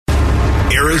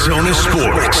Arizona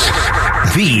sports.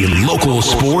 The local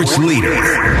sports leader.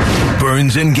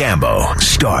 Burns and Gambo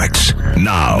starts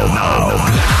now.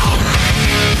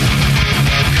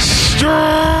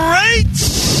 Straight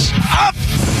up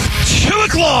 2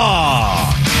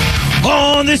 o'clock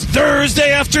on this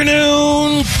Thursday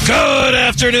afternoon. Good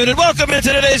afternoon, and welcome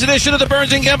into today's edition of the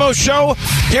Burns and Gambo Show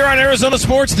here on Arizona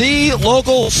Sports, the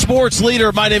local sports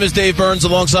leader. My name is Dave Burns,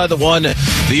 alongside the one,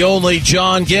 the only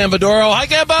John Gambadoro. Hi,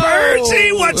 Gambo.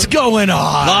 Burnsy, what's going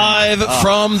on? Live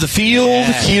from the field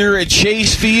here at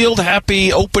Chase Field.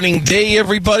 Happy opening day,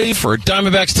 everybody, for a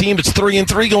Diamondbacks team. It's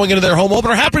 3-3 going into their home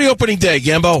opener. Happy opening day,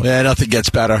 Gambo. Yeah, nothing gets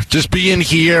better. Just being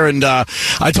here, and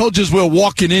I told you as we were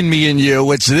walking in, me and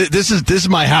you, this is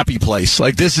my happy place.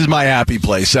 Like, this is my happy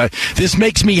place. This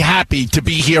makes me happy to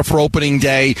be here for opening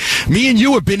day. Me and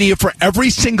you have been here for every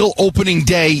single opening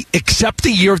day except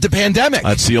the year of the pandemic.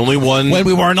 That's the only one. When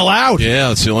we weren't allowed. Yeah,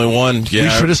 that's the only one. Yeah. We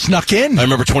should have snuck in. I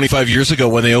remember 25 years ago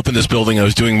when they opened this building, I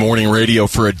was doing morning radio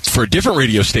for a different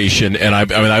radio station, and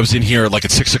I was in here like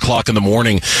at 6 o'clock in the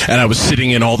morning, and I was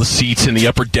sitting in all the seats in the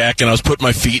upper deck, and I was putting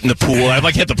my feet in the pool. I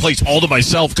had the place all to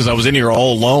myself because I was in here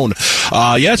all alone.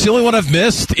 Yeah, it's the only one I've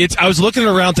missed. I was looking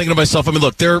around thinking to myself, I mean,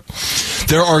 look, there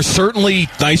are certainly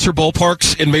nicer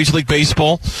ballparks in Major League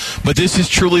Baseball, but this is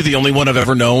truly the only one I've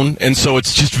ever known, and so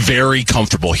it's just very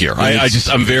comfortable here. I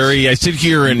sit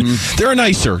here, and they're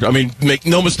nicer. I mean, make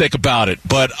no mistake about it,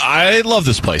 but I love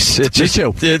this place. Me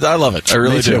too. I love it. I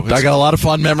really do. I got a lot of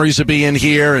fun memories of being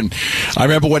here, and I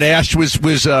remember when Ash was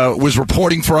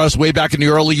reporting for us way back in the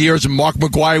early years, and Mark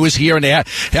McGuire was here, and they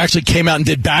actually came out and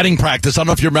did batting practice. I don't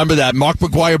know if you remember that. Mark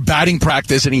McGuire batting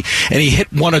practice, and he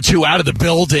hit one or two out of the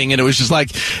building, and it was just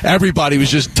like everybody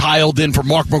was just tiled in for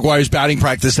Mark McGuire's batting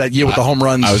practice that year with the home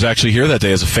runs. I was actually here that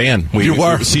day as a fan. You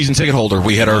were? Season ticket holder.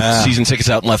 We had our season tickets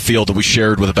out in left field that we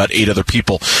shared with about 8 other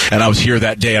people, and I was here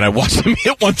that day, and I watched them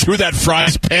hit one through that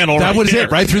Fry's panel. That was there.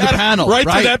 it, right through the panel. Right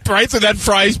through that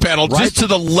Fry's panel, just to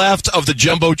the left of the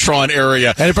Jumbotron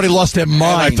area. Everybody lost their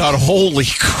mind. And I thought, holy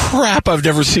crap, I've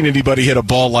never seen anybody hit a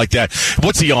ball like that.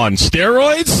 What's he on,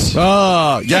 steroids?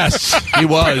 Oh, yes, he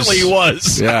was. Apparently he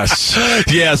was. Yes.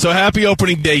 Yeah, so happy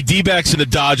opening day. D-backs and the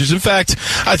Dodgers. In fact,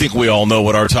 I think we all know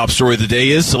what our top story of the day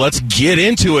is, so let's get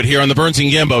into it here on the Burns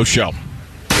and Gambo Show.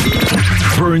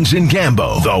 Burns and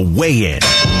Gambo, the weigh-in.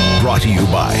 Brought to you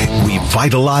by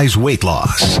Revitalize Weight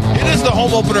Loss. It is the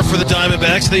home opener for the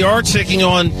Diamondbacks. They are taking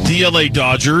on the LA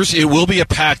Dodgers. It will be a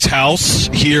packed house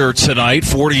here tonight,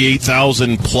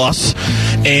 48,000 plus.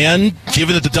 And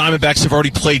given that the Diamondbacks have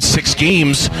already played 6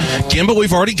 games, Gambo,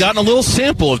 we've already gotten a little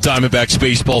sample of Diamondbacks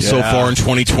baseball so far in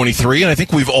 2023, and I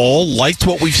think we've all liked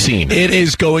what we've seen. It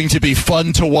is going to be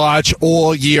fun to watch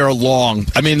all year long.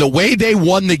 I mean, the way they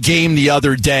won the game the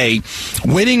other day,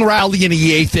 winning rally in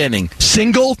the 8th inning,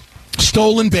 single,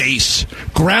 stolen base,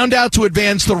 ground out to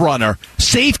advance the runner,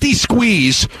 safety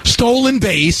squeeze, stolen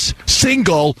base,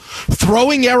 single,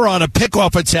 throwing error on a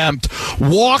pickoff attempt,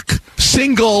 walk,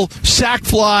 single, sac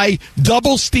fly,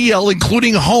 double steal,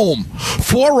 including home.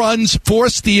 4 runs, 4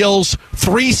 steals,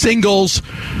 3 singles,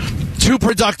 2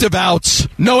 productive outs,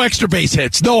 no extra base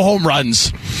hits, no home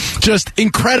runs. Just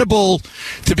incredible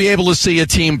to be able to see a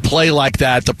team play like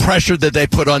that. The pressure that they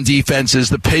put on defenses,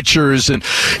 the pitchers, and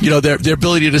their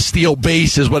ability to steal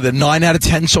bases. Whether 9 out of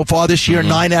 10 so far this year,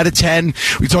 9 out of 10.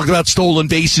 We talked about stolen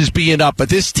bases being up, but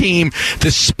this team, the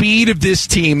speed of this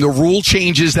team, the rule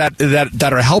changes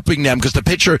that are helping them because the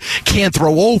pitcher can't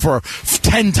throw over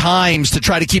 10 times to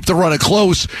try to keep the runner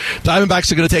close.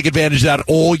 Diamondbacks are going to take advantage of that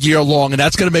all year long, and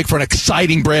that's going to make for an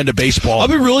exciting brand of baseball. I'll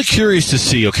be really curious to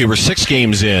see. Okay, we're 6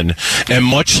 games in, and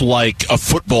much like a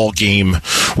football game,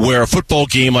 where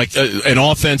like an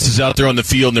offense is out there on the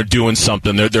field and they're doing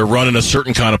something, they're running a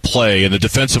certain kind of play, and the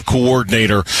defensive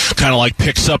coordinator kind of like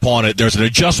picks up on it. There's an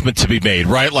adjustment to be made,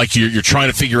 right? Like you're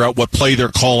trying to figure out what play they're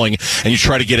calling, and you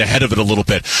try to get ahead of it a little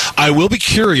bit. I will be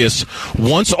curious,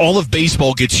 once all of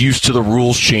baseball gets used to the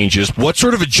rules changes, what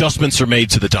sort of adjustments are made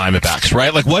to the Diamondbacks,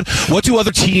 right? Like what do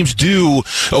other teams do?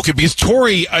 Okay, because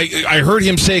Torrey, I heard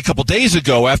him say a couple days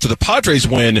ago after the Padres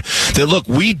win that, look,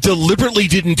 we deliberately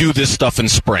didn't do this stuff in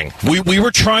spring. We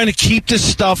were trying to keep this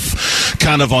stuff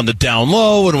kind of on the down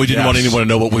low, and we didn't want anyone to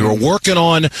know what we were working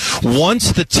on.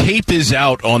 Once the tape is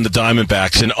out on the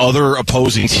Diamondbacks and other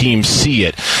opposing teams see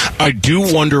it, I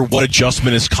do wonder what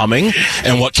adjustment is coming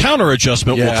and what counter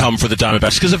adjustment will come for the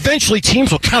Diamondbacks, because eventually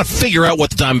teams will kind of figure out what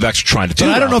the Diamondbacks are trying to do.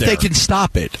 But I don't know if they can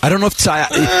stop it. I don't know if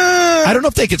I don't know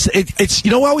if they could. It's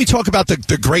you know how we talk about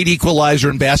the great equalizer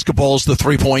in basketball is the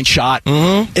 3-point shot.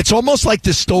 Mm-hmm. It's almost like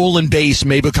the stolen base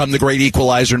may become the great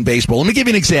equalizer in baseball. Let me give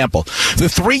you an example. The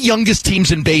three youngest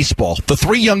teams in baseball,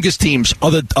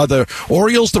 are the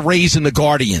Orioles, the Rays, and the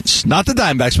Guardians. Not the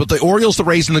Diamondbacks, but the Orioles, the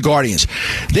Rays, and the Guardians.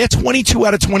 They're 22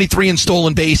 out of 23 in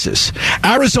stolen bases.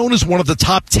 Arizona's one of the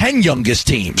top 10 youngest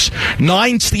teams.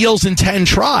 9 steals and 10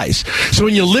 tries. So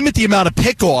when you limit the amount of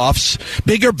pickoffs,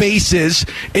 bigger bases,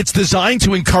 it's designed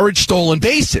to encourage stolen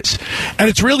bases. And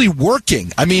it's really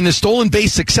working. I mean, the stolen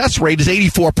base success rate is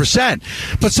 84%.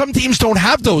 But some teams don't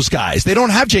have those guys. They don't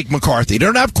have Jake McCarthy. They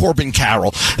don't have Corbin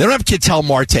Carroll. They don't have Ketel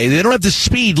Marte. They don't have the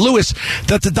speed, Lewis,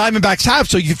 that the Diamondbacks have.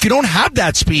 So if you don't have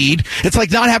that speed, it's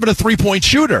like not having a 3-point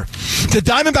shooter. The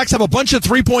Diamondbacks have a bunch of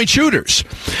 3-point shooters,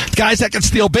 guys that can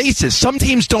steal bases. Some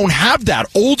teams don't have that.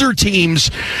 Older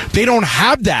teams, they don't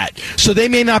have that. So they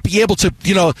may not be able to,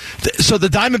 so the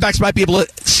Diamondbacks might be able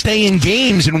to stay in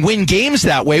games and win games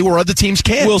that way where other teams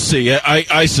can't. We'll see.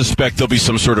 I suspect there'll be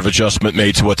some sort of adjustment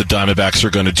made to what the Diamondbacks are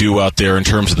going to do out there in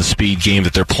terms of the speed game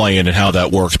that they're playing and how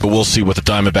that works. But we'll see what the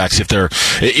Diamondbacks,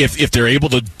 if they're able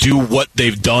to do what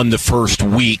they've done the first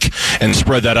week and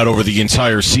spread that out over the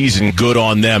entire season, good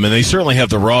on them. And they certainly have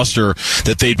the roster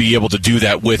that they'd be able to do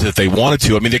that with if they wanted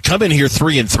to. I mean, they come in here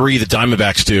 3-3, the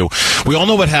Diamondbacks do. We all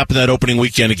know what happened that opening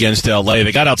weekend against LA.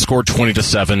 They got outscored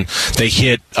 20-7. They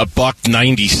hit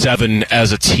 $197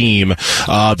 as a team.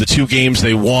 The 2 games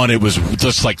they won, it was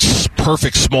just like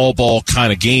perfect small ball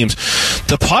kind of games.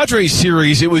 The Padres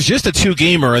series, it was just a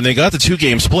 2-gamer, and they got the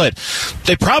 2-game split.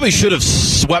 They probably should have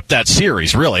swept that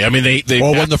series, really. I mean, they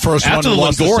won the first one. After the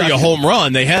Longoria home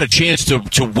run, they had a chance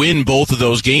to win both of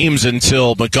those games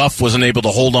until McGuff wasn't able to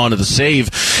hold on to the save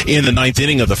in the 9th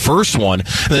inning of the first one. And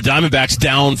the Diamondbacks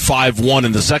down 5-1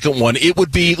 in the second one. It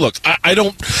would be, look, I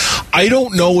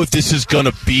don't know if this is going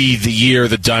to be the year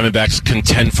the Diamondbacks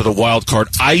contend for the wild card.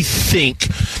 I think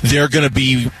they're going to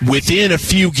be within a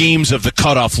few games of the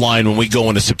cutoff line when we go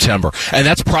into September. And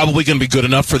that's probably going to be good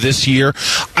enough for this year.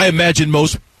 I imagine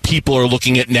most people are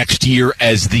looking at next year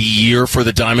as the year for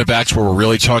the Diamondbacks where we're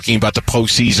really talking about the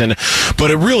postseason. But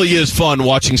it really is fun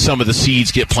watching some of the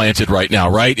seeds get planted right now,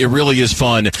 right? It really is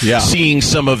fun seeing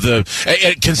some of the...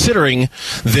 considering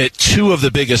that 2 of the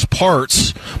biggest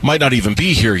parts might not even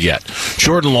be here yet.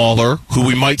 Jordan Lawler, who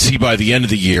we might see by the end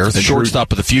of the year, the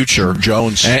shortstop of the future.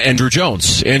 Andrew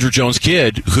Jones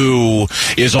kid, who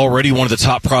is already one of the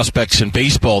top prospects in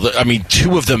baseball. I mean,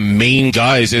 2 of the main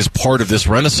guys as part of this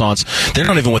renaissance, they're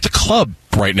not even with the club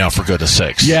right now, for goodness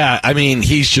sakes. Yeah, I mean,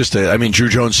 Drew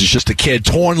Jones is just a kid.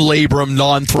 Torn labrum,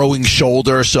 non-throwing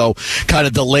shoulder, so kind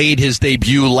of delayed his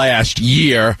debut last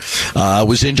year.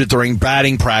 Was injured during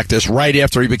batting practice right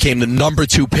after he became the number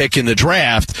 2 pick in the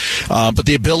draft. But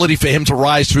the ability for him to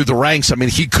rise through the ranks, I mean,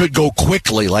 he could go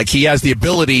quickly. Like, he has the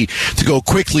ability to go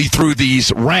quickly through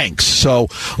these ranks. So,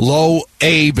 low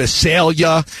A,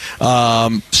 Visalia.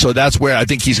 So that's where I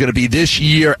think he's going to be this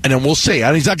year, and then we'll see. I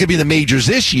mean, he's not going to be in the majors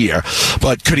this year,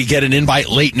 but could he get an invite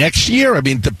late next year? I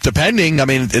mean, depending on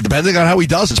how he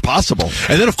does, it's possible.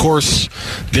 And then, of course,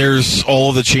 there's all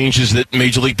of the changes that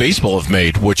Major League Baseball have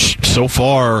made, which so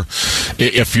far,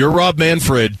 if you're Rob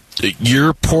Manfred,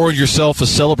 you're pouring yourself a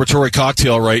celebratory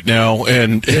cocktail right now,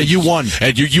 and you won.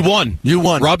 And you won. You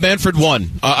won. Rob Manfred won.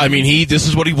 I mean, this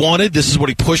is what he wanted. This is what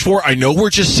he pushed for. I know we're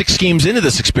just 6 games into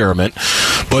this experiment,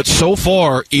 but so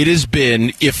far it has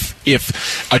been,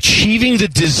 if achieving the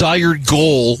desired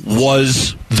goal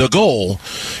was the goal,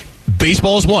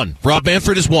 baseball has won. Rob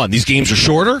Manfred has won. These games are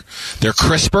shorter. They're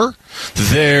crisper.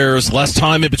 There's less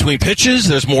time in between pitches.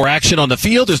 There's more action on the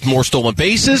field. There's more stolen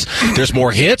bases. There's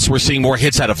more hits. We're seeing more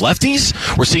hits out of lefties.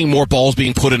 We're seeing more balls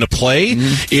being put into play.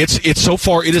 Mm-hmm. It's so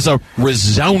far, it is a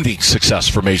resounding success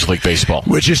for Major League Baseball.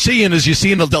 What you're seeing is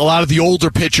a lot of the older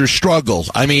pitchers struggle.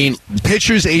 I mean,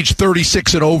 pitchers age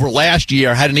 36 and over last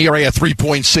year had an ERA of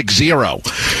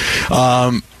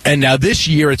 3.60. And now this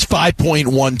year it's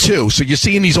 5.12. So you're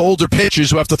seeing these older pitchers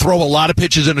who have to throw a lot of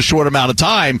pitches in a short amount of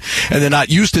time, and they're not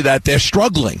used to that. They're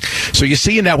struggling. So you're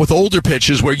seeing that with older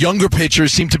pitchers, where younger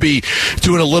pitchers seem to be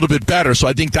doing a little bit better. So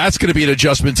I think that's going to be an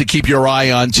adjustment to keep your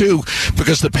eye on, too,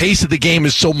 because the pace of the game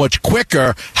is so much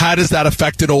quicker. How does that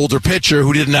affect an older pitcher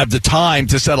who didn't have the time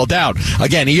to settle down?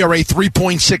 Again, ERA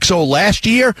 3.60 last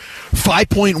year,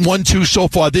 5.12 so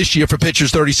far this year for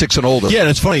pitchers 36 and older. Yeah, and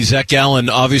it's funny. Zach Gallen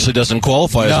obviously doesn't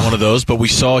qualify as one of those, but we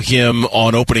saw him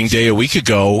on opening day a week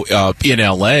ago in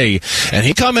L.A., and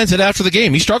he commented after the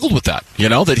game he struggled with that. You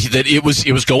know, that that it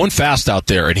was going fast out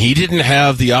there, and he didn't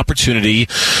have the opportunity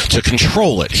to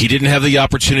control it. He didn't have the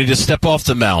opportunity to step off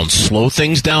the mound, slow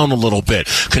things down a little bit,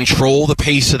 control the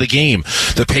pace of the game.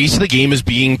 The pace of the game is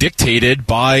being dictated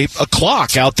by a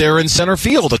clock out there in center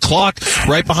field, a clock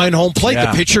right behind home plate.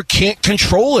 Yeah. The pitcher can't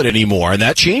control it anymore, and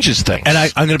that changes things. And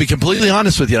I'm going to be completely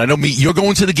honest with you. I know you're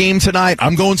going to the game tonight.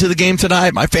 I'm going to the game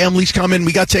tonight. My family's coming.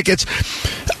 We got tickets.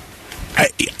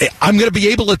 I'm going to be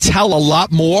able to tell a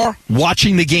lot more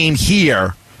watching the game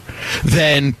here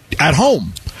than at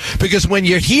home. Because when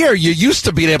you're here, you're used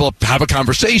to being able to have a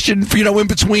conversation, in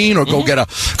between, or go get a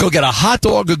hot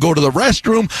dog, or go to the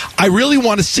restroom. I really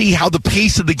want to see how the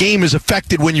pace of the game is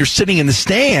affected when you're sitting in the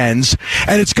stands,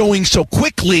 and it's going so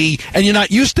quickly, and you're not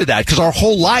used to that. Because our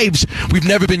whole lives, we've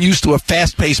never been used to a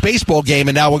fast-paced baseball game,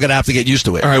 and now we're going to have to get used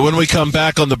to it. All right, when we come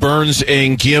back on the Burns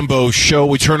and Gambo show,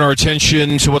 we turn our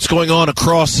attention to what's going on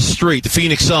across the street. The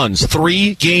Phoenix Suns,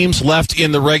 3 games left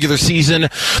in the regular season.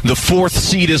 The 4th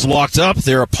seed is locked up.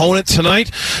 Their opponent tonight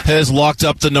has locked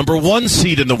up the number 1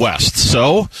 seed in the West.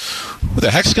 So, who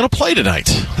the heck's going to play tonight?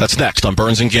 That's next on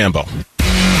Burns and Gambo.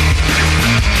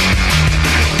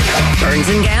 Burns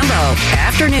and Gambo,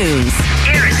 afternoons.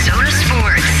 Arizona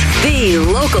Sports, the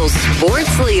local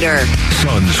sports leader.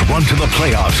 Suns run to the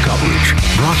playoffs coverage.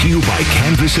 Brought to you by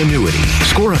Canvas Annuity.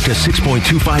 Score up to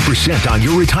 6.25% on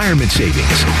your retirement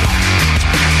savings.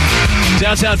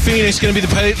 Downtown Phoenix going to be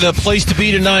the place to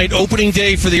be tonight. Opening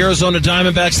day for the Arizona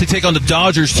Diamondbacks. They take on the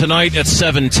Dodgers tonight at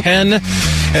 7:10.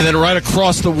 And then right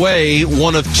across the way,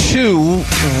 one of 2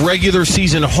 regular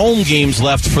season home games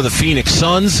left for the Phoenix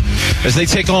Suns as they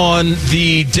take on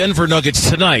the Denver Nuggets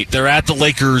tonight. They're at the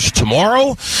Lakers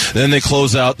tomorrow. Then they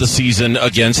close out the season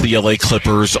against the LA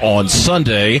Clippers on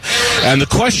Sunday. And the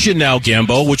question now,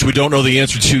 Gambo, which we don't know the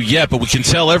answer to yet, but we can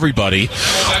tell everybody,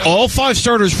 all 5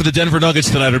 starters for the Denver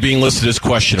Nuggets tonight are being listed as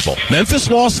questionable. Memphis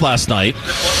lost last night.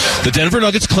 The Denver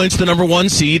Nuggets clinched the number 1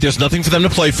 seed. There's nothing for them to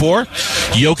play for.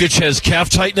 Jokic has calf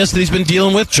tightness that he's been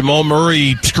dealing with. Jamal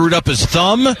Murray screwed up his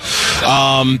thumb.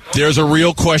 There's a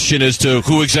real question as to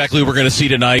who exactly we're going to see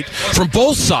tonight from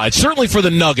both sides. Certainly for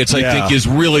the Nuggets, I think, is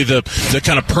really the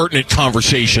kind of pertinent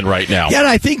conversation right now. Yeah, and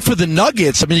I think for the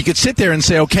Nuggets, you could sit there and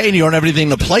say, okay, and you don't have anything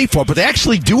to play for, but they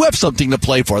actually do have something to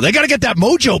play for. They got to get that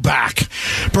mojo back,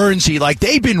 Burnsy.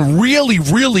 They've been really,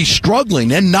 really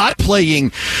struggling and not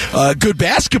playing good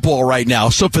basketball right now.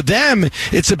 So for them,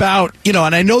 it's about, and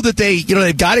I know that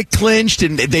they've got it clinched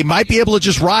and they might be able to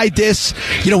just ride this,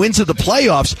 into the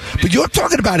playoffs. But you're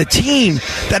talking about a team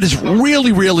that is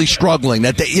really, really struggling.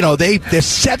 That they're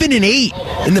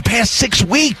 7-8 in the past 6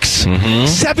 weeks. Mm-hmm.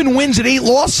 7 wins and 8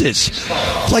 losses.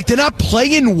 They're not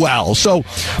playing well. So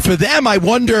for them, I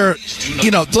wonder,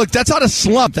 look, that's not a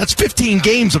slump. That's 15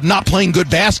 games of not playing good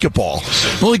basketball.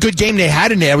 The only good game they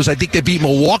had in there was, I think, they beat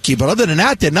Milwaukee. But other than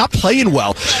that, they're not playing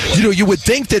well. You would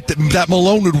think that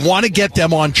Malone would want to get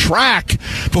them on track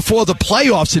before the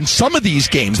playoffs in some of these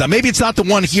games. Now, maybe it's not the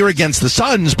one here against the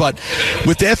Suns, but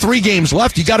with their 3 games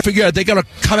left, you got to figure out, they got to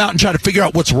come out and try to figure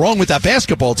out what's wrong with that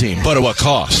basketball team. But at what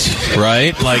cost,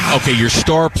 right? Okay, your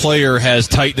star player has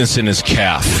tightness in his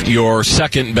calf. Your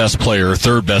second best player,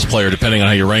 third best player, depending on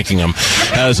how you're ranking him,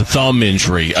 has a thumb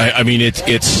injury.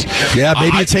 It's yeah,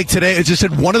 maybe you take today. It just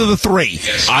said one of the 3.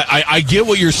 I get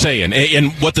what you're saying,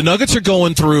 and what the Nuggets are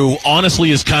going through,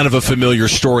 honestly, is kind of a familiar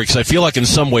story, because I feel like in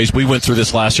some ways we went through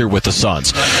this last year with the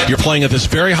Suns. You're playing at this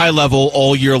very high level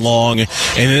all year long, and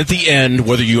then at the end,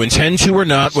 whether you intend to or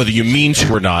not, whether you mean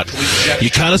to or not, you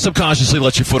kind of subconsciously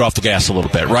let your foot off the gas a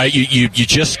little bit, right? You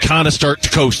just kind of start to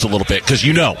coast a little bit, because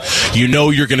you know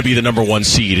you're going to be the number 1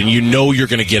 seed, and you're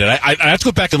going to get it. I have to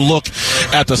go back and look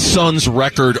at the Suns'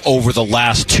 record over the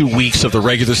last 2 weeks of the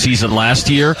regular season last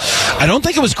year. I don't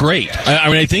think it was great.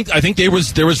 I think there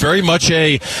was very much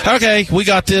okay, we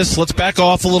got this, let's back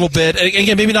off a little bit.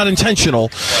 Again, maybe not intentional,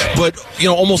 but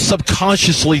almost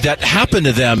subconsciously that happened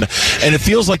to them, and it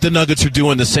feels like the Nuggets are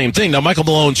doing the same thing. Now, Michael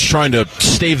Malone's trying to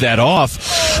stave that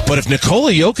off, but if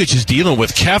Nikola Jokic is dealing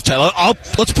with calf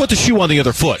tightness, let's put the shoe on the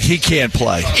other foot. He can't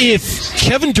play. If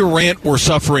Kevin Durant were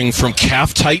suffering from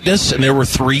calf tightness and there were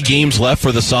 3 games left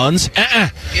for the Suns,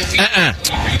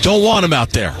 don't want him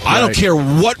out there. Right. I don't care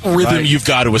what rhythm you've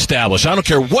got to establish. I don't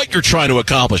care what you're trying to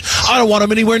accomplish. I don't want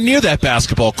him anywhere near that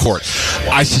basketball court.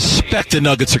 I suspect the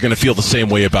Nuggets are going to feel the same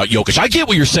way about Jokic. I get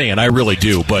what you're saying. I really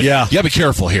do. But you got to be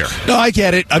careful here. No, I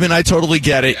get it. I mean, I totally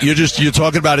get it. You're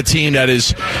talking about a team that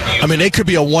is, I mean, they could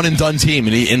be a one-and-done team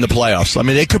in the playoffs. I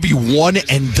mean, they could be one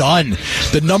and done.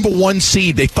 The number one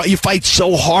seed, you fight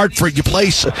so hard for your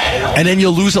place, and then you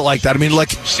lose it like that. I mean, like,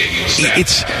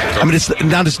 it's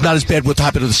not as bad what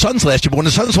happened to the Suns last year, but when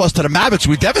the Suns lost to the Mavericks,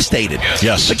 we were devastated.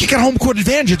 Yes. Like, you got home court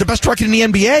advantage. You're the best record in the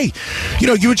NBA. You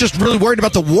know, you were just really worried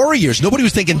about the Warriors. Nobody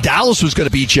was thinking Dallas was going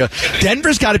to beat you.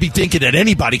 Denver's got to be thinking that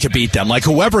anybody could beat them, like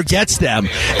whoever gets them.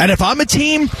 And if I'm a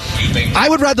team, I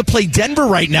would rather play Denver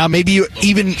right now, maybe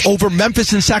even over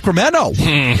Memphis and Sacramento,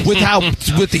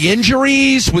 with the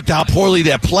injuries, with how poorly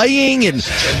they're playing, and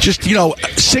just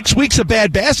 6 weeks of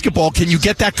bad basketball. Can you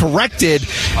get that corrected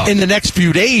in the next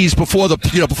few days before the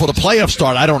playoffs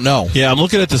start? I don't know. Yeah, I'm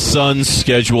looking at the Suns'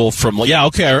 schedule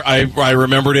I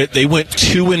remembered it. They went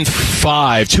 2-5,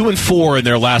 2-4 in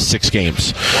their last 6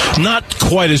 games. Not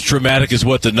quite as dramatic as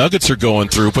what the Nuggets are going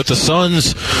through, but the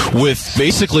Suns, with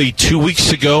basically 2 weeks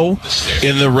to go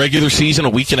in the regular season, a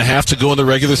week and a half to go in the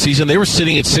regular season, they were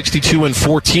sitting at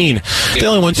 62-14. They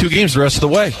only won 2 games the rest of the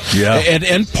way. Yeah.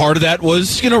 And part of that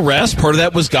was rest. Part of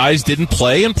that was guys didn't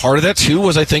play, and part of that too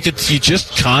was I think you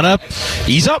just kind of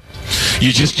ease up.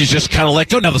 You just kind of let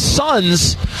go. Now the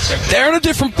Suns, they're in a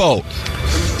different boat.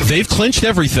 They've clinched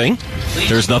everything.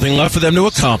 There's nothing left for them to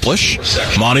accomplish.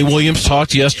 Monty Williams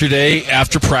talked yesterday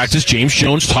after practice. James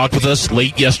Jones talked with us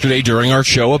late yesterday during our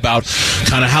show about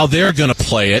kind of how they're going to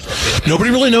play it. Nobody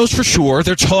really knows for sure.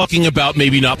 They're talking about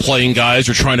maybe not playing guys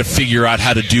or trying to figure out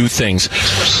how to do things.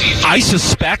 I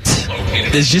suspect,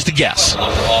 it's just a guess,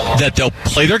 that they'll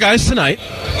play their guys tonight.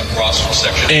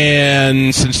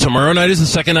 And since tomorrow night is the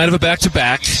second night of a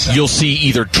back-to-back, you'll see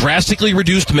either drastically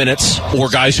reduced minutes or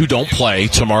guys who don't play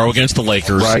tomorrow against the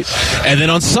Lakers. Right. And then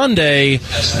on Sunday,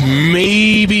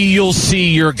 maybe you'll see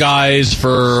your guys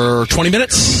for 20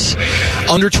 minutes,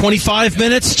 under 25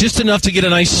 minutes, just enough to get a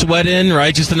nice sweat in,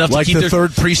 right? Just enough like to keep the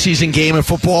third preseason game in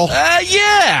football?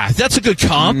 Yeah, that's a good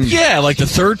comp. Yeah, like the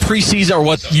third preseason, or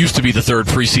what used to be the third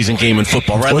preseason game in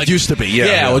football, right? What used to be, yeah.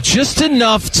 Yeah, well, just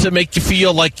enough to make you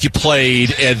feel like you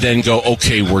played and then go,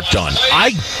 okay, we're done.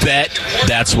 I bet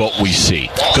that's what we see.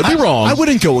 Could be wrong. I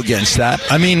wouldn't go against that.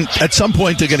 I mean, at some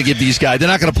point they're going to give these guys, they're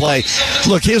not going to play.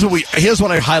 Look, here's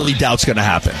what I highly doubt's going to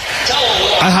happen.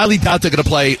 I highly doubt they're going to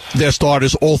play their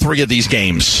starters all 3 of these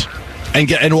games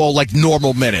and all like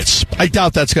normal minutes. I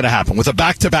doubt that's going to happen. With a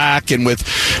back-to-back and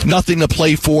with nothing to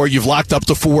play for, you've locked up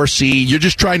the 4 seed. You're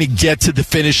just trying to get to the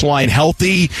finish line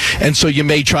healthy, and so you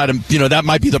may try to, that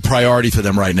might be the priority for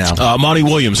them right now. Monty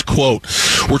Williams, quote,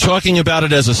 "We're talking about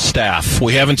it as a staff.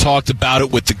 We haven't talked about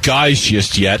it with the guys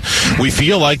just yet. We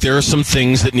feel like there are some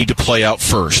things that need to play out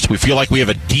first. We feel like we have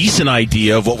a decent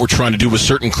idea of what we're trying to do with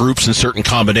certain groups and certain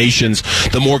combinations.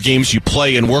 The more games you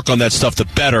play and work on that stuff, the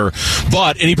better.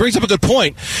 But," and he brings up a good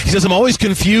point, he says, "I'm always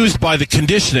confused by the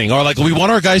conditioning, or like we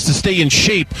want our guys to stay in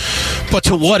shape, but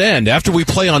to what end? After we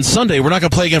play on Sunday, we're not going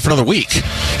to play again for another week.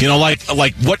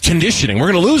 Like what conditioning?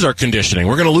 We're going to lose our conditioning.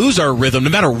 We're going to lose our rhythm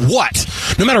no matter what.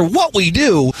 No matter what we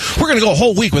do, we're going to go a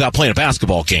whole week without playing a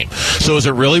basketball game. So is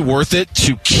it really worth it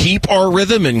to keep our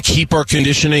rhythm and keep our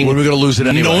conditioning? When we're going to lose it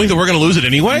anyway. Knowing that we're going to lose it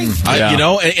anyway?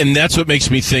 Yeah. And that's what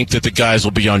makes me think that the guys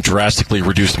will be on drastically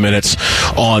reduced minutes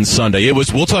on Sunday.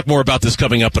 We'll talk more about this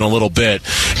coming up in a little bit.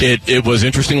 It was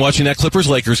interesting watching that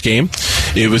Clippers-Lakers game.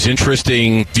 It was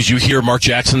interesting. Did you hear Mark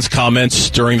Jackson's comments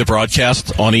during the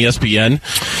broadcast on ESPN?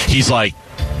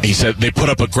 He said they put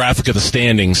up a graphic of the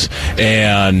standings,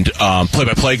 and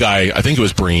play-by-play guy, I think it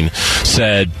was Breen,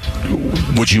 said,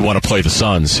 "Would you want to play the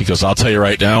Suns?" He goes, "I'll tell you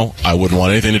right now, I wouldn't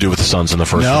want anything to do with the Suns in the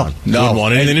first round. No. Wouldn't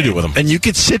want anything to do with them." And you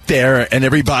could sit there, and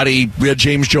everybody, we had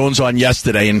James Jones on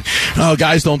yesterday, and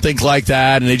guys don't think like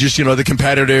that, and they just, the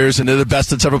competitors, and they're the best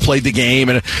that's ever played the game,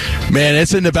 and man,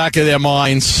 it's in the back of their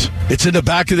minds. It's in the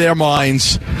back of their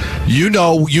minds. You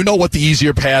know what the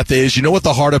easier path is. You know what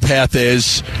the harder path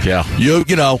is. Yeah. You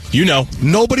know.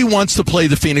 Nobody wants to play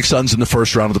the Phoenix Suns in the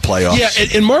first round of the playoffs. Yeah,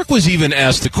 and Mark was even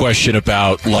asked the question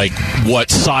about, like,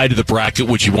 what side of the bracket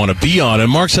would you want to be on?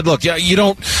 And Mark said, look, you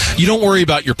don't worry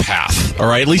about your path, all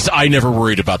right? At least I never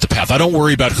worried about the path. I don't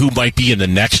worry about who might be in the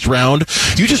next round.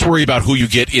 You just worry about who you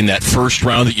get in that first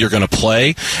round that you're going to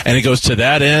play. And it goes to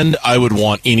that end, I would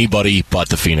want anybody but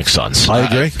the Phoenix Suns. I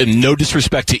agree. And no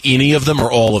disrespect to any of them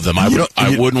or all of them. I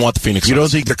wouldn't want the Phoenix Suns. You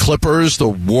don't think the Clippers, the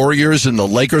Warriors, and the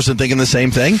Lakers are thinking the same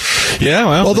thing? Yeah,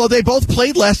 well. Although they both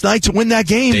played last night to win that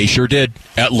game. They sure did.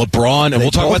 At LeBron, and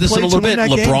we'll talk about this in a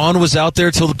little bit. LeBron was out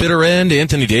there till the bitter end.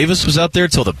 Anthony Davis was out there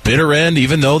till the bitter end.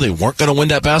 Even though they weren't going to win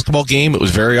that basketball game, it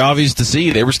was very obvious to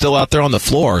see they were still out there on the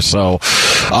floor. So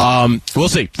we'll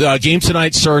see. The game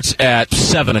tonight starts at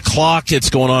 7 o'clock. It's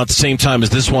going on at the same time as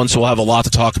this one, so we'll have a lot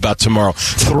to talk about tomorrow.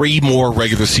 3 more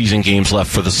regular season games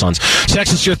left for the Suns.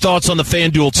 Text us your thoughts on the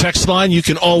FanDuel text line. You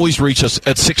can always reach us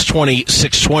at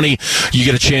 620-620. You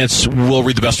get a chance. We'll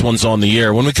read the best ones on the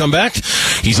air. When we come back,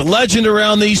 he's a legend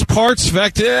around these parts. In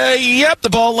fact, the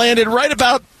ball landed right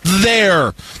about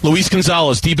there. Luis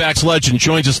Gonzalez, D-backs legend,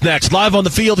 joins us next. Live on the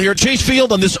field here at Chase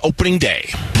Field on this opening day.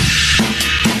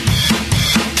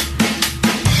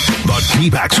 The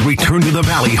D-backs return to the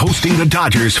Valley, hosting the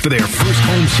Dodgers for their first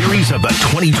home series of the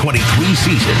 2023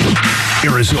 season.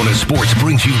 Arizona Sports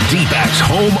brings you D-backs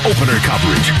home opener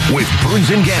coverage with Burns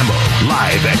and Gambo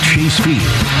live at Chase Field.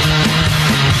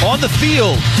 On the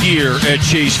field here at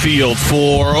Chase Field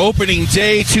for opening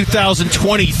day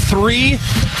 2023,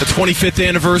 the 25th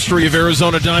anniversary of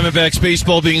Arizona Diamondbacks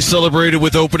baseball being celebrated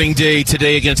with opening day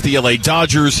today against the LA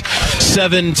Dodgers.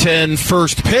 7:10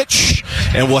 first pitch,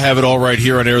 and we'll have it all right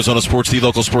here on Arizona Sports, the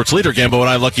local sports leader. Gambo and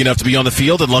I lucky enough to be on the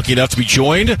field and lucky enough to be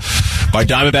joined by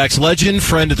Diamondbacks legend,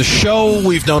 friend of the show.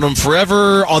 We've known him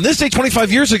forever. On this day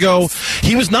 25 years ago,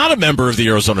 he was not a member of the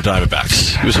Arizona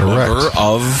Diamondbacks. He was a member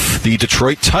of the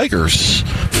Detroit Tigers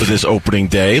for this opening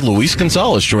day. Luis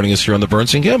Gonzalez joining us here on the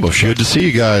Burns and Gambo Show. Good to see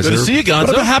you guys. Good to see you, Gonzo.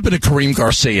 What happened to Kareem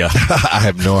Garcia? I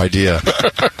have no idea.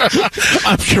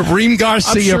 I'm Kareem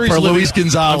Garcia for Luis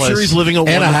Gonzalez. I'm sure he's living a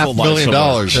wonderful life $500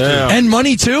 million. Yeah. And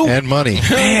money, too? And money.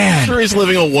 Man. I'm sure he's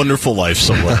living a wonderful life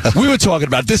somewhere. We were talking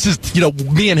about, this is,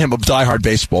 me and him are diehard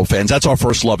baseball fans. That's our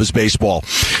first love is baseball.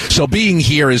 So being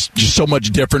here is just so much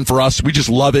different for us. We just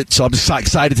love it. So I'm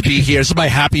excited to be here. This is my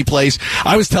happy place.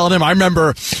 I was telling him, I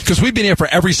remember, because we've been here for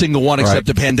every single one except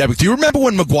the pandemic. Do you remember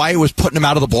when McGuire was putting him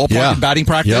out of the ballpark in batting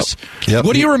practice? Yep.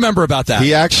 What do you remember about that?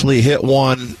 He actually hit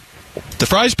one. The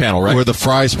Fries panel, right? Where the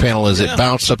Fries panel is. It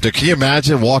bounced up there. Can you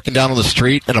imagine walking down on the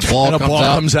street and a ball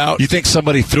comes out? You think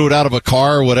somebody threw it out of a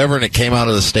car or whatever and it came out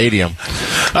of the stadium.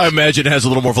 I imagine it has a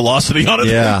little more velocity on it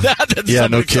than that. Than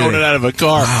somebody throwing it out of a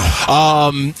car.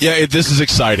 Wow. This is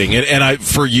exciting. And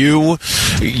for you,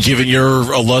 given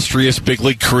your illustrious big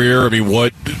league career,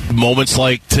 what moments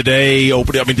like today,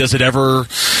 does it ever...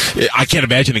 I can't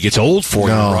imagine it gets old for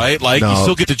you, right? You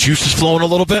still get the juices flowing a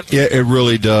little bit? Yeah, it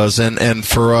really does. And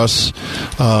for us,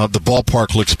 the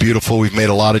ballpark looks beautiful. We've made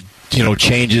a lot of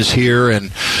changes here, and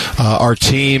our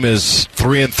team is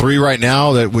 3-3 right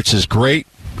now, which is great.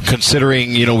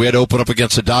 Considering, we had to open up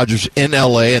against the Dodgers in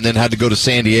L.A. and then had to go to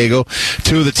San Diego,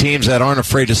 2 of the teams that aren't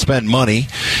afraid to spend money.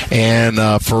 And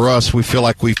for us, we feel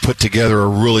like we've put together a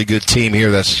really good team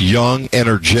here that's young,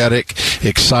 energetic,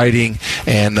 exciting,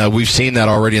 and we've seen that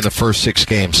already in the first 6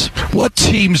 games. What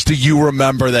teams do you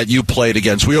remember that you played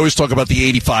against? We always talk about the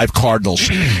 85 Cardinals,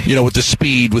 with the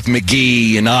speed with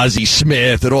McGee and Ozzie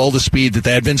Smith and all the speed that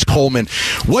they had, Vince Coleman.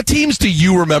 What teams do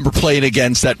you remember playing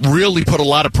against that really put a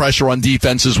lot of pressure on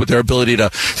defenses with their ability to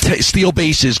steal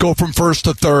bases, go from first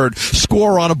to third,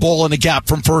 score on a ball in a gap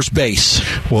from first base?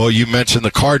 Well, you mentioned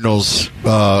the Cardinals.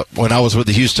 When I was with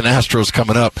the Houston Astros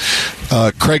coming up,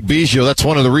 Craig Biggio, that's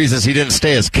one of the reasons he didn't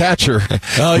stay as catcher.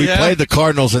 We played the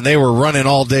Cardinals, and they were running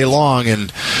all day long, and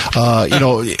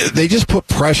they just put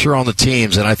pressure on the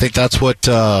teams, and I think that's what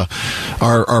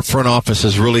our front office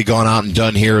has really gone out and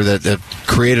done here, that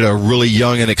created a really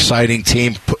young and exciting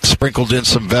team, sprinkled in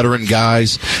some veteran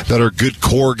guys that are good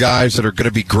core guys that are going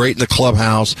to be great in the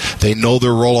clubhouse. They know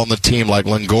their role on the team, like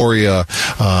Longoria,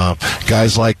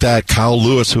 guys like that. Kyle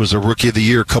Lewis, who was a Rookie of the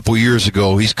Year a couple years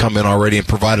ago, he's come in already and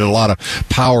provided a lot of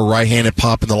power, right-handed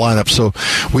pop in the lineup. So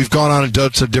we've gone on and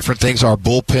done some different things. Our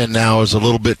bullpen now is a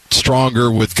little bit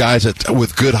stronger with guys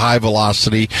with good high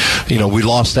velocity. We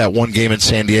lost that one game in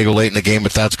San Diego late in the game,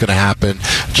 but that's going to happen.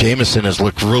 Jameson has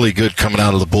looked really good coming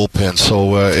out of the bullpen.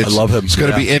 So I love him. It's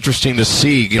going to be interesting to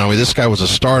see. This guy was a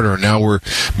starter, and now we're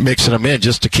mixing him in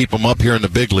just to keep him up here in the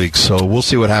big leagues. So we'll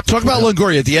see what happens. Talk about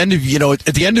Longoria. At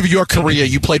the end of your career,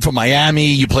 you played for Miami,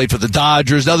 you played for the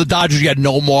Dodgers. Now the Dodgers, you had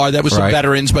Nomar, that was some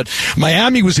veterans, but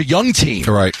Miami was a young team.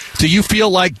 Right. Do you feel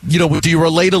like, do you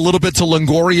relate a little bit to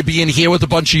Longoria being here with a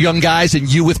bunch of young guys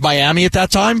and you with Miami at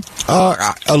that time?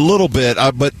 A little bit,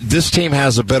 but this team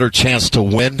has a better chance to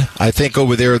win. I think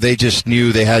over there they just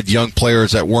knew they had young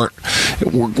players that weren't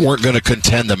going to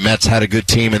contend. The Mets had a good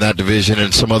team in that division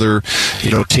and some other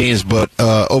teams, but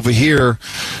over here,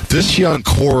 this young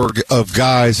core of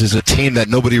guys is a team that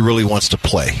nobody really wants to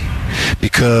play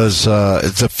because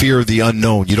it's a fear of the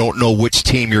unknown. You don't know which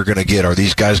team you're going to get. Are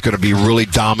these guys going to be really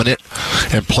dominant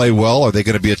and play well? Are they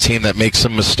going to be a team that makes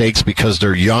some mistakes because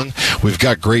they're young? We've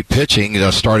got great pitching,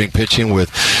 starting pitching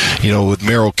with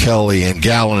Merrill Kelly and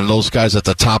Gallen and those guys at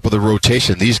the top of the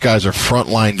rotation. These guys are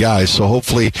frontline guys. So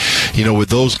hopefully, with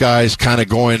those guys kind of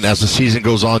going as the season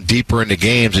goes on deeper into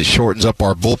games, it shortens up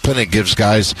our bullpen and gives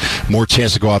guys more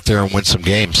chance to go out there and win some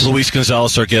games. Luis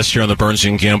Gonzalez, our guest here on the Burns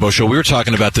and Gambo Show. We were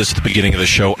talking about this at the beginning of the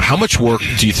show. How much work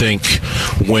do you think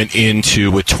went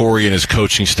into, with Torrey and his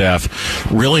coaching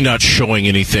staff, really not showing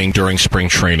anything during spring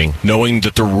training, knowing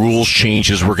that the rules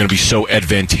changes were going to be so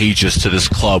advantageous to this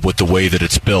club with the way that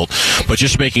it's built, but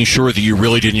just making sure that you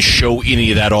really didn't show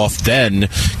any of that off then,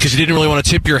 because you didn't really want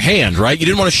to tip your hand, right? You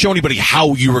didn't want to show anybody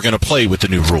how you were going to play with the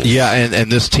new rules. Yeah,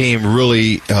 and this team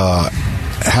really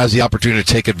has the opportunity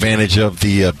to take advantage of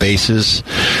the bases,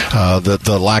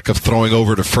 the lack of throwing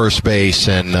over to first base,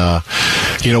 and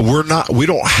we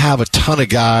don't have a ton of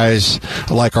guys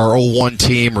like our 01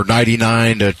 team or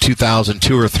 99 to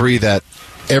 2002 or 3 that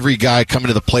every guy coming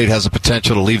to the plate has the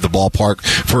potential to leave the ballpark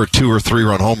for a 2 or 3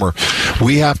 run homer.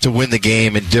 We have to win the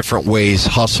game in different ways,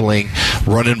 hustling,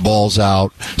 running balls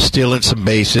out, stealing some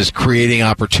bases, creating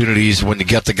opportunities when you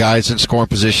get the guys in scoring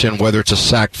position, whether it's a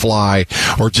sac fly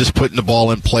or just putting the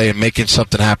ball in play and making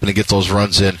something happen to get those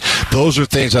runs in. Those are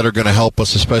things that are going to help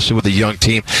us, especially with a young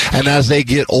team. And as they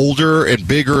get older and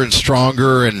bigger and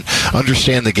stronger and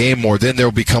understand the game more, then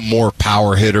they'll become more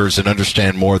power hitters and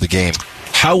understand more of the game.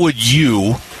 How would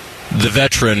you, the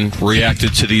veteran,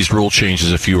 reacted to these rule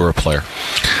changes if you were a player?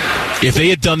 If they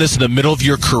had done this in the middle of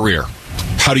your career,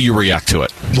 how do you react to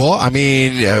it? Well, I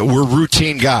mean, we're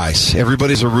routine guys.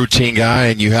 Everybody's a routine guy,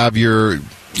 and you have your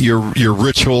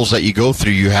rituals that you go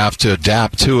through. You have to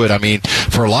adapt to it. I mean,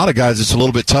 for a lot of guys, it's a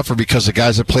little bit tougher because the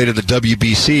guys that played in the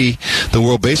WBC, the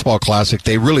World Baseball Classic,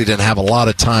 they really didn't have a lot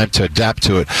of time to adapt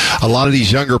to it. A lot of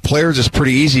these younger players, it's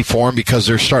pretty easy for them because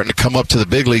they're starting to come up to the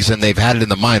big leagues and they've had it in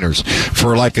the minors.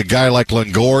 For like a guy like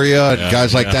Longoria and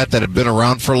guys like that have been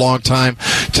around for a long time,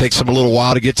 it takes them a little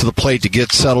while to get to the plate, to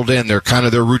get settled in. They're kind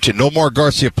of their routine. Nomar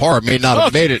Garciaparra may not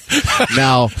have made it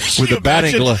now with the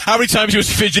batting glove. How many times he was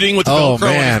fidgeting with the Velcro?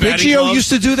 Man. Biggio used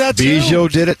to do that too.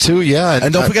 Biggio did it too, yeah.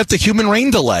 And don't forget the human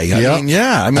rain delay. I mean,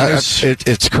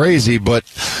 it's crazy, but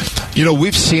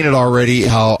we've seen it already.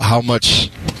 How much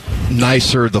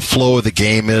nicer the flow of the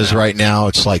game is right now.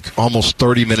 It's like almost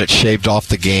 30 minutes shaved off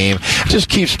the game. It just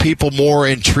keeps people more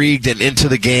intrigued and into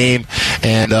the game,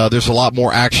 and there's a lot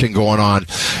more action going on.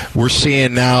 We're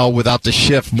seeing now, without the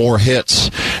shift, more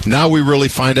hits. Now we really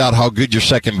find out how good your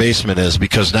second baseman is,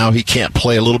 because now he can't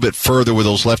play a little bit further with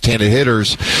those left-handed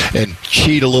hitters and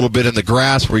cheat a little bit in the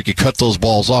grass where he could cut those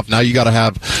balls off. Now you got to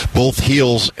have both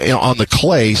heels on the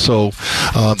clay, so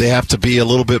they have to be a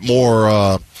little bit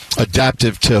more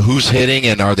adaptive to who's hitting,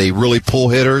 and are they really pull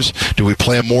hitters? Do we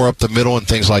play them more up the middle and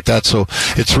things like that? So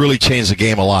it's really changed the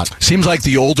game a lot. Seems like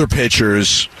the older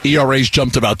pitchers, ERAs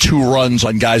jumped about 2 runs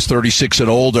on guys 36 and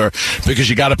older because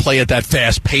you got to play at that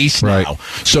fast pace now. Right.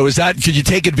 So could you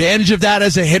take advantage of that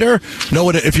as a hitter?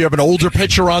 Knowing if you have an older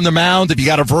pitcher on the mound, if you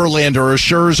got a Verlander or a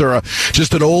Scherzer or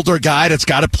just an older guy that's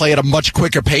got to play at a much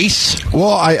quicker pace?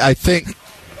 Well, I think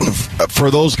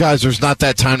for those guys, there's not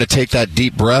that time to take that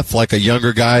deep breath like a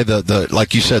younger guy. The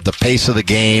like you said, the pace of the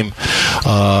game,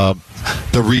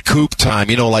 the recoup time.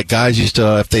 Like guys used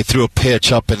to, if they threw a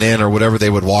pitch up and in or whatever, they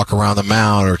would walk around the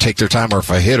mound or take their time. Or if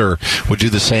a hitter would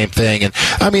do the same thing. And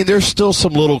I mean, there's still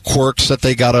some little quirks that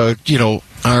they gotta,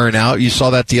 iron out. You saw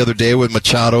that the other day with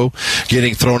Machado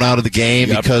getting thrown out of the game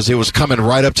because it was coming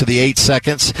right up to the 8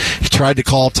 seconds. He tried to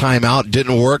call timeout,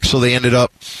 didn't work, so they ended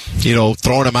up,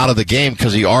 throwing him out of the game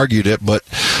because he argued it. But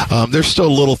there's still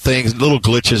little things, little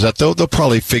glitches that they'll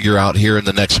probably figure out here in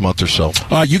the next month or so.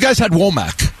 You guys had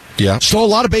Womack. Yeah. Stole a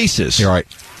lot of bases. You're right.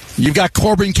 You've got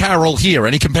Corbin Carroll here.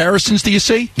 Any comparisons do you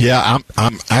see? Yeah,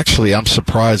 I'm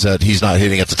surprised that he's not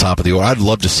hitting at the top of the order. I'd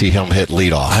love to see him hit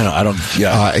leadoff. I don't.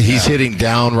 Yeah, he's hitting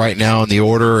down right now in the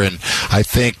order, and I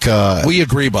think we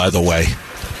agree. By the way.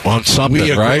 On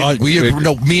something, right?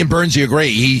 No, me and Burnsy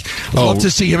agree. Love to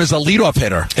see him as a leadoff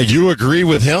hitter. And you agree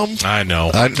with him? I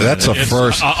know. That's a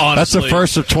first. Honestly, that's the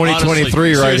first of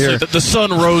 2023 right here. The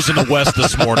sun rose in the west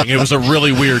this morning. It was a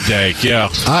really weird day. Yeah.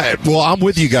 I'm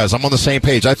with you guys. I'm on the same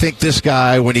page. I think this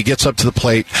guy, when he gets up to the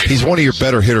plate, he's one of your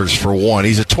better hitters for one.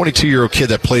 He's a 22-year-old kid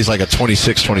that plays like a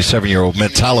 26, 27-year-old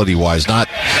mentality-wise, not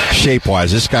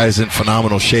shape-wise. This guy's in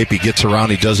phenomenal shape. He gets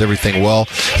around. He does everything well.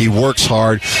 He works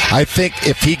hard. I think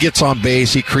if he gets on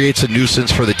base, he creates a nuisance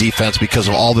for the defense because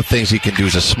of all the things he can do.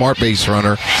 He's a smart base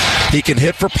runner. He can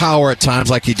hit for power at times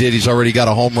like he did. He's already got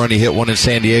a home run. He hit one in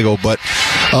San Diego. But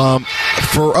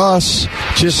For us,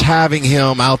 just having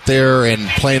him out there and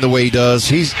playing the way he does,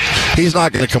 he's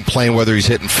not going to complain whether he's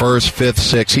hitting first, fifth,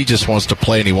 sixth. He just wants to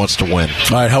play and he wants to win.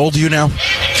 All right, how old are you now?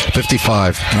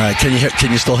 55. All right,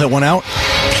 can you still hit one out?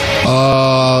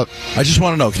 I just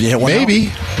want to know, can you hit one out?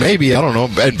 Maybe, I don't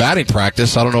know. In batting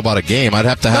practice, I don't know about a game. I'd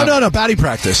have to have... No, batting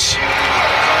practice.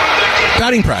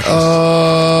 Batting practice.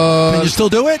 Can you still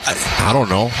do it? I don't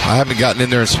know. I haven't gotten in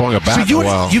there and swung a bat in a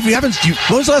while. When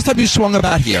was the last time you swung a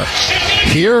bat here?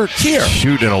 Here?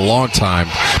 Shoot, in a long time.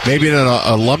 Maybe in an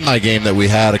alumni game that we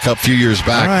had a few years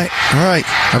back. All right.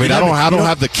 I mean, I don't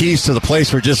have the keys to the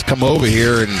place where just come over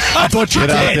here and I thought you get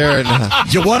out there.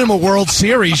 And you won him a World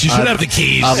Series. You should have the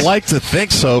keys. I'd like to think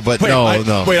so, but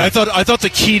no. Wait, I thought the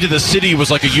key to the city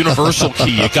was like a universal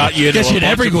key. It got you into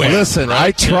everywhere. Listen, right?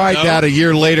 I tried that a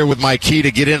year later with my key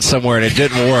to get in somewhere, and it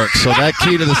didn't work. So that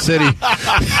key to the city,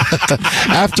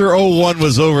 after 01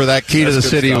 was over, that key to the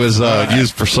city was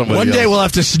used for somebody else. One day we'll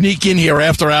have to sneak in here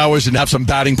after hours and have some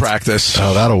batting practice.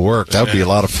 Oh, that'll work. That would be a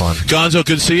lot of fun. Gonzo,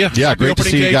 good to see you. Yeah, great to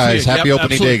see you guys. Happy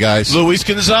opening day, guys. Luis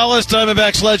Gonzalez,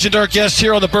 Diamondbacks legend, our guest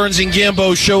here on the Burns and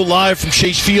Gambo show live from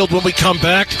Chase Field. When we come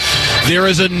back, there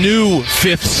is a new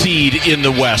fifth seed in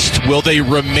the West. Will they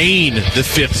remain the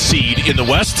fifth seed in the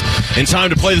West? In time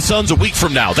to play the Suns a week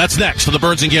from now. That's next on the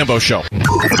Burns and Gambo show.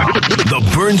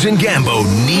 The Burns and Gambo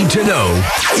Need to Know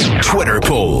Twitter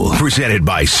poll, presented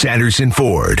by Sanderson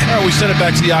Ford. All right, we send it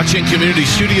back to the Auction Community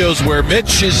Studios where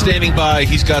Mitch is standing by.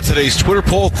 He's got today's Twitter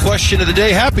poll question of the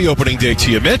day. Happy opening day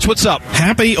to you, Mitch. What's up?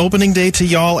 Happy opening day to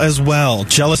y'all as well.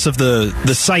 Jealous of the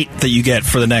sight that you get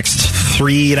for the next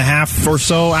 3.5 or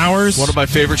so hours. One of my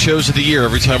favorite shows of the year.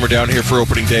 Every time we're down here for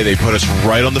opening day, they put us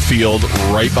right on the field,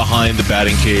 right behind the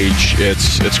batting cage.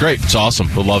 It's great. It's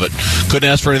awesome. We love it. Couldn't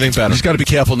ask for anything better. Just got to be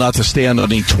careful not to stand on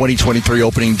the 2023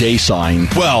 opening day sign.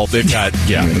 Well, they've got,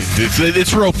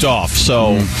 it's roped off,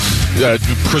 so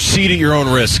proceed at your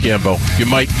own risk, Gambo. You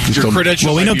might, your credentials.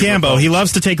 Well, we know Gambo. He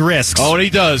loves to take risks. Oh, and he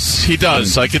does. He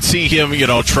does. I could see him,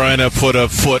 trying to put a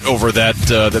foot over that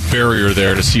barrier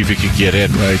there to see if he could get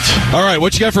in. Right. All right,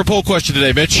 what you got for a poll question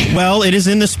today, Mitch? Well, it is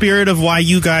in the spirit of why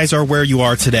you guys are where you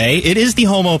are today. It is the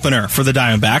home opener for the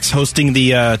Diamondbacks, hosting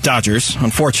the Dodgers,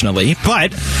 unfortunately.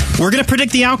 But we're going to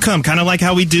predict the outcome, kind of like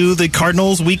how we do the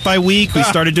Cardinals week by week. We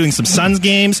started doing some Suns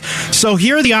games. So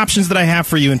here are the options that I have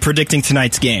for you in predicting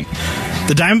tonight's game.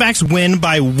 The Diamondbacks win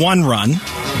by 1 run.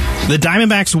 The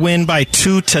Diamondbacks win by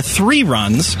 2 to 3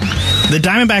 runs. The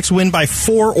Diamondbacks win by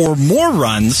 4 or more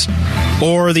runs,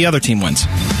 or the other team wins.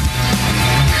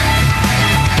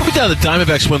 Put me down. The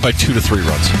Diamondbacks win by 2 to 3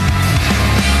 runs.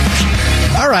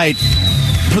 All right.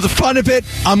 For the fun of it,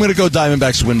 I'm going to go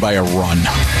Diamondbacks win by a run.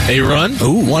 A run?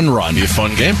 Ooh, 1 run. Be a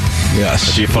fun game. Yes.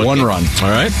 That'd be a fun 1 game. run. All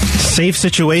right. Safe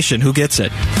situation. Who gets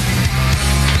it?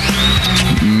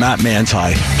 Matt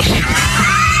Manti.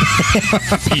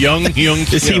 young.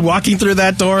 Is he walking through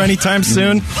that door anytime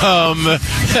soon?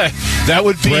 That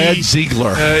would be Brad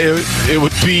Ziegler. It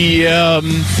would be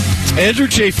Andrew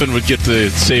Chafin would get the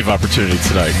save opportunity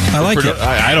tonight. I like it.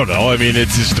 I don't know. I mean, it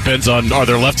just depends on, are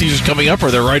there lefties coming up or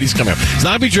are there righties coming up? It's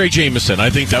not going to be Dre Jameson. I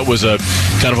think that was a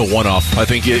kind of a one-off. I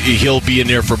think he'll be in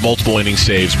there for multiple inning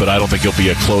saves, but I don't think he'll be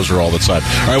a closer all the time.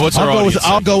 All right,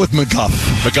 I'll go with McGuff.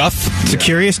 McGuff? It's a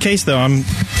curious case, though. I'm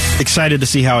excited to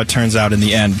see how it turns out in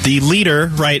the end. The leader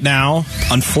right now,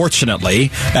 unfortunately,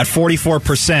 at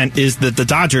 44% is that the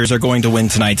Dodgers are going to win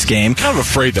tonight's game. Kind of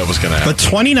afraid that was going to happen. But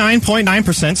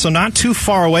 29.9%, so not too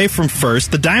far away from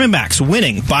first. The Diamondbacks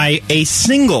winning by a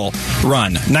single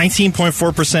run.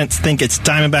 19.4% think it's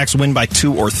Diamondbacks win by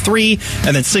 2 or 3,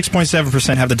 and then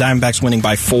 6.7% have the Diamondbacks winning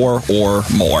by 4 or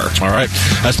more. All right.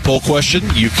 That's the poll question.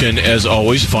 You can, as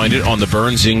always, find it on the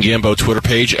Burns and Gambo Twitter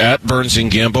page, at Burns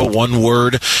and Gambo. One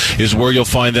word is where you'll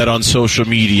find that on social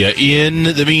media. In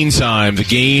the meantime, the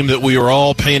game that we were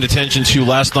all paying attention to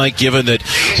last night, given that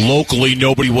locally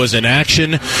nobody was in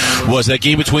action, was that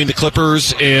game between the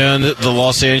Clippers and the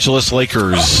Los Angeles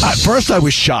Lakers. At first, I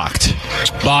was shocked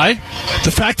by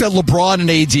the fact that LeBron and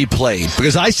AD played.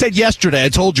 Because I said yesterday, I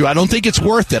told you, I don't think it's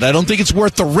worth it. I don't think it's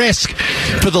worth the risk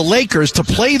for the Lakers to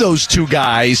play those two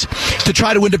guys to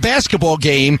try to win the basketball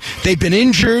game. They've been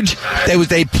injured.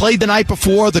 They played the night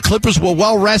before. The Clippers were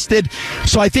well rested.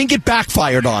 So I think it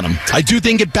backfired on them. I do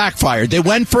think it backfired. They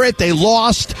went for it. They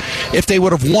lost. If they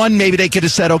would have won, maybe they could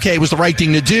have said, okay, it was the right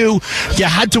thing to do. You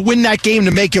had to win that game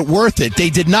to make it worth it. They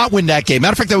did not win that game.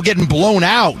 Matter of fact, they were getting blown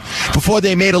out before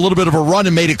they made a little bit of a run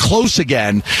and made it close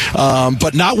again.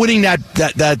 But not winning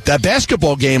that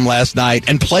basketball game last night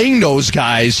and playing those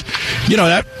guys,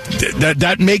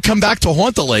 that may come back to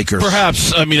haunt the Lakers.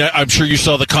 Perhaps. I mean, I'm sure you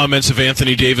saw the comments of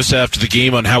Anthony Davis after the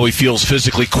game on how he feels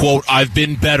physically. Quote, "I've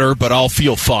been better, but I'll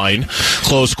feel fine."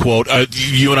 Close quote.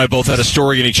 You and I both had a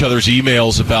story in each other's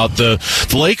emails about the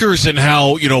Lakers and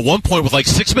how, at one point with like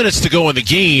 6 minutes to go in the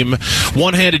game,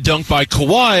 one-handed dunk by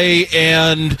Kawhi,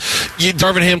 and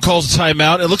Darvin Ham calls a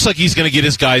timeout. It looks like he's going to get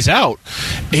his guys out.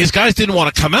 His guys didn't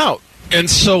want to come out. And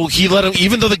so he let him,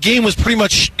 even though the game was pretty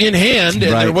much in hand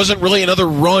and there wasn't really another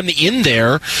run in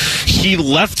there, he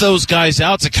left those guys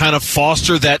out to kind of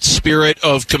foster that spirit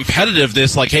of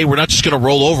competitiveness. Like, hey, we're not just going to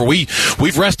roll over.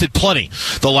 We've rested plenty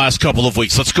the last couple of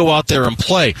weeks. Let's go out there and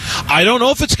play. I don't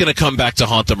know if it's going to come back to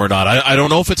haunt them or not. I don't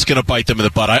know if it's going to bite them in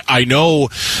the butt. I know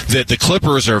that the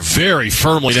Clippers are very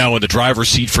firmly now in the driver's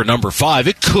seat for number 5.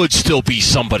 It could still be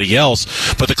somebody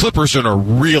else, but the Clippers are in a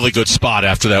really good spot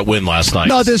after that win last night.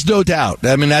 No, there's no doubt.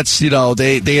 I mean, that's,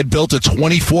 they had built a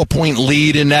 24-point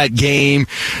lead in that game.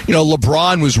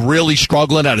 LeBron was really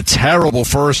struggling, had a terrible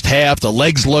first half. The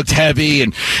legs looked heavy,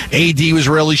 and AD was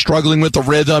really struggling with the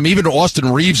rhythm. Even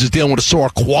Austin Reeves is dealing with a sore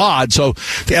quad. So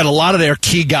they had a lot of their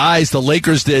key guys, the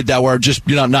Lakers did, that were just,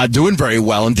 not doing very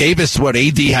well. And Davis,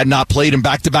 AD had not played in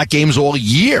back-to-back games all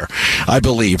year, I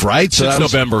believe, right? So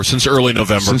since early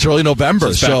November. Since early November.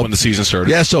 Since back when the season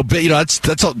started. Yeah, so,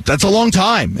 that's a long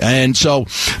time. And so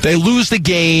they lose the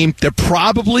game. They're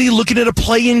probably looking at a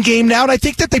play-in game now, and I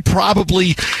think that they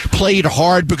probably played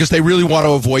hard because they really want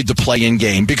to avoid the play-in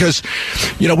game. Because,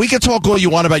 we can talk all you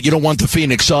want about you don't want the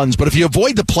Phoenix Suns, but if you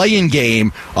avoid the play-in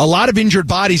game, a lot of injured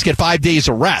bodies get 5 days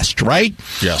of rest, right?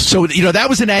 Yes. So, that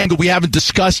was an angle we haven't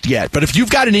discussed yet. But if you've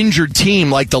got an injured team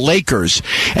like the Lakers,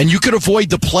 and you could avoid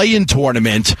the play-in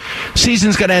tournament,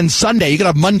 season's going to end Sunday. You're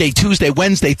going to have Monday, Tuesday,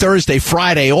 Wednesday, Thursday,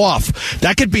 Friday off.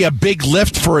 That could be a big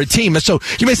lift for a team. So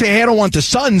you may say, hey, I don't want the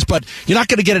Suns, but you're not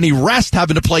going to get any rest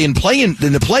having to play in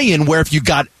the play-in, where if you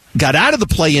got out of the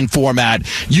play-in format,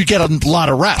 you get a lot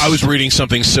of rest. I was reading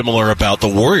something similar about the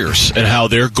Warriors and how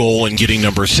their goal in getting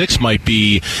number 6 might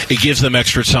be it gives them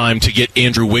extra time to get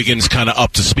Andrew Wiggins kind of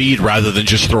up to speed rather than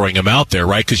just throwing him out there,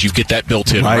 right? Because you get that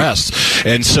built-in rest.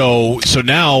 And so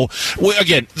now,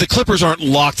 again, the Clippers aren't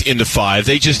locked into 5.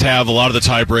 They just have a lot of the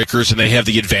tiebreakers, and they have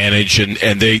the advantage,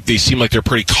 and they seem like they're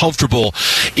pretty comfortable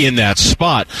in that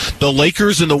spot. The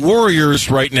Lakers and the Warriors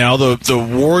right now, the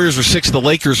Warriors are 6, the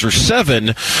Lakers are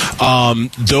 7.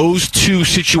 Those two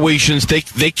situations,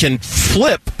 they can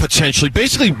flip potentially.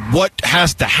 Basically, what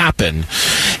has to happen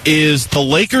is the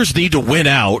Lakers need to win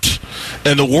out,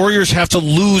 and the Warriors have to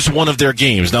lose one of their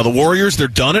games. Now, the Warriors, they're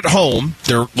done at home.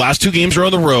 Their last 2 games are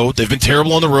on the road. They've been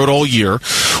terrible on the road all year.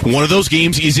 One of those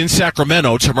games is in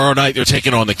Sacramento. Tomorrow night, they're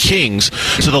taking on the Kings.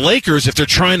 So the Lakers, if they're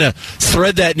trying to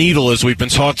thread that needle, as we've been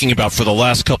talking about for the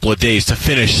last couple of days, to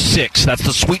finish 6, that's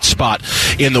the sweet spot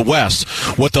in the West.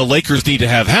 What the Lakers need to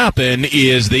have happen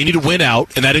is they need to win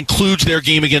out, and that includes their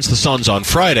game against the Suns on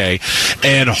Friday,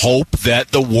 and hope that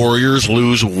the Warriors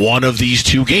lose one of these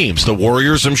 2 games. The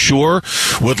Warriors, I'm sure,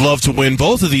 would love to win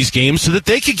both of these games so that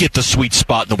they could get the sweet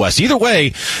spot in the West. Either way,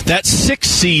 that 6th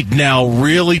seed now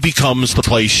really becomes the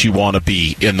place you want to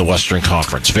be in the Western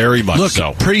Conference. Very much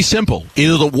so. Pretty simple.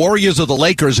 Either the Warriors or the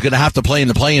Lakers are going to have to play in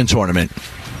the play-in tournament.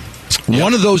 Yep.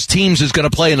 One of those teams is going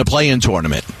to play in the play-in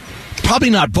tournament. Probably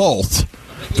not both,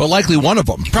 but likely one of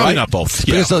them. Probably not both.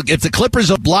 Yeah. Because if the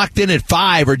Clippers are locked in at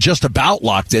 5 or just about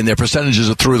locked in, their percentages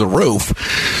are through the roof.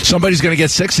 Somebody's going to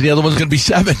get 6 and the other one's going to be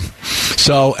 7.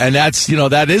 So, and that's,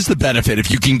 that is the benefit. If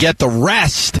you can get the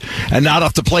rest and not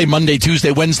have to play Monday,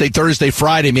 Tuesday, Wednesday, Thursday,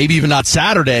 Friday, maybe even not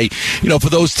Saturday, for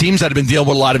those teams that have been dealing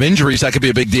with a lot of injuries, that could be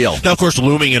a big deal. Now, of course,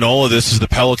 looming in all of this is the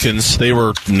Pelicans. They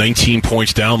were 19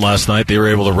 points down last night. They were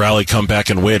able to rally, come back,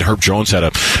 and win. Herb Jones had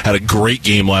a great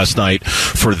game last night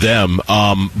for them.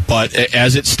 But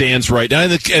as it stands right now,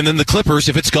 and then the Clippers,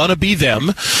 if it's going to be them,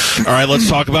 all right, let's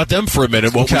talk about them for a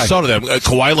minute. What we saw to them,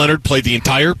 Kawhi Leonard played the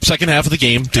entire second half of the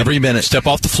game. Every minute. Step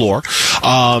off the floor.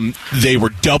 They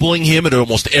were doubling him at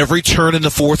almost every turn in the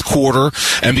fourth quarter,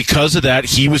 and because of that,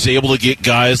 he was able to get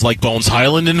guys like Bones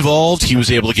Highland involved. He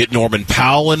was able to get Norman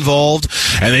Powell involved,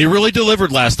 and they really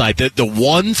delivered last night. The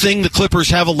one thing the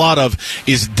Clippers have a lot of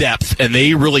is depth, and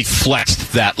they really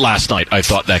flexed that last night, I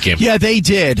thought, that game. Yeah, they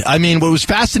did. I mean, what was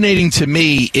fascinating to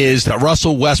me is that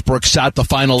Russell Westbrook sat the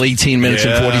final 18 minutes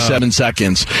and 47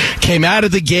 seconds. Came out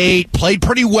of the gate, played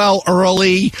pretty well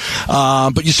early,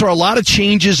 but you saw a lot lot of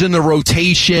changes in the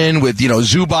rotation with,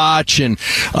 Zubac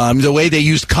and the way they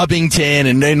used Covington,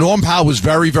 and Norm Powell was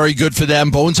very, very good for them.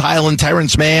 Bones Highland,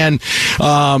 Terrence Mann.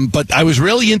 But I was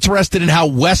really interested in how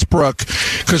Westbrook,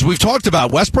 because we've talked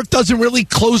about Westbrook doesn't really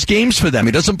close games for them.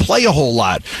 He doesn't play a whole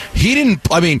lot. He didn't,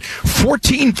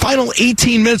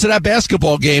 18 minutes of that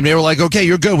basketball game, they were like, okay,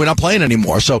 you're good. We're not playing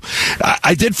anymore. So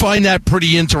I did find that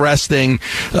pretty interesting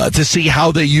to see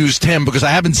how they used him, because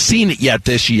I haven't seen it yet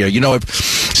this year. I've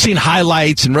seen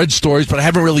highlights and read stories, but I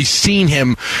haven't really seen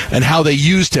him and how they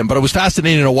used him. But it was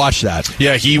fascinating to watch that.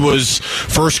 Yeah, he was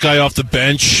first guy off the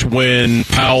bench when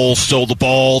Powell stole the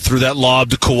ball, threw that lob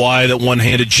to Kawhi, that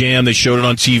one-handed jam. They showed it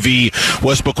on TV.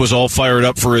 Westbrook was all fired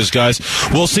up for his guys.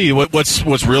 We'll see.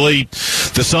 What's really,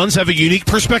 the Suns have a unique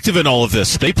perspective in all of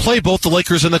this. They play both the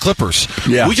Lakers and the Clippers.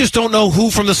 Yeah. We just don't know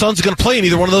who from the Suns is going to play in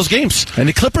either one of those games. And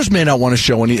the Clippers may not want to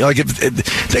show any. Like,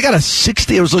 if they got a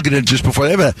 60, I was looking at it just before,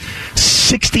 they have a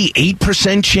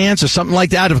 68% chance or something like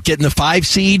that of getting the 5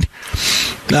 seed.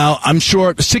 Now, I'm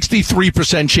sure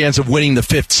 63% chance of winning the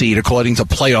 5th seed according to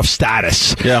playoff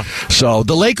status. Yeah. So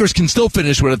the Lakers can still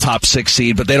finish with a top 6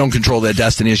 seed, but they don't control their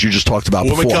destiny, as you just talked about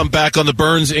before. When we come back on the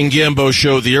Burns and Gambo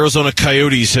show, the Arizona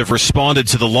Coyotes have responded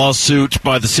to the lawsuit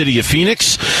by the city of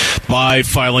Phoenix by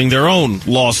filing their own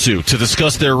lawsuit. To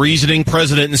discuss their reasoning,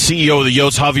 President and CEO of the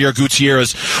Yotes, Javier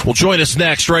Gutierrez, will join us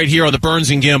next right here on the Burns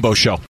and Gambo show.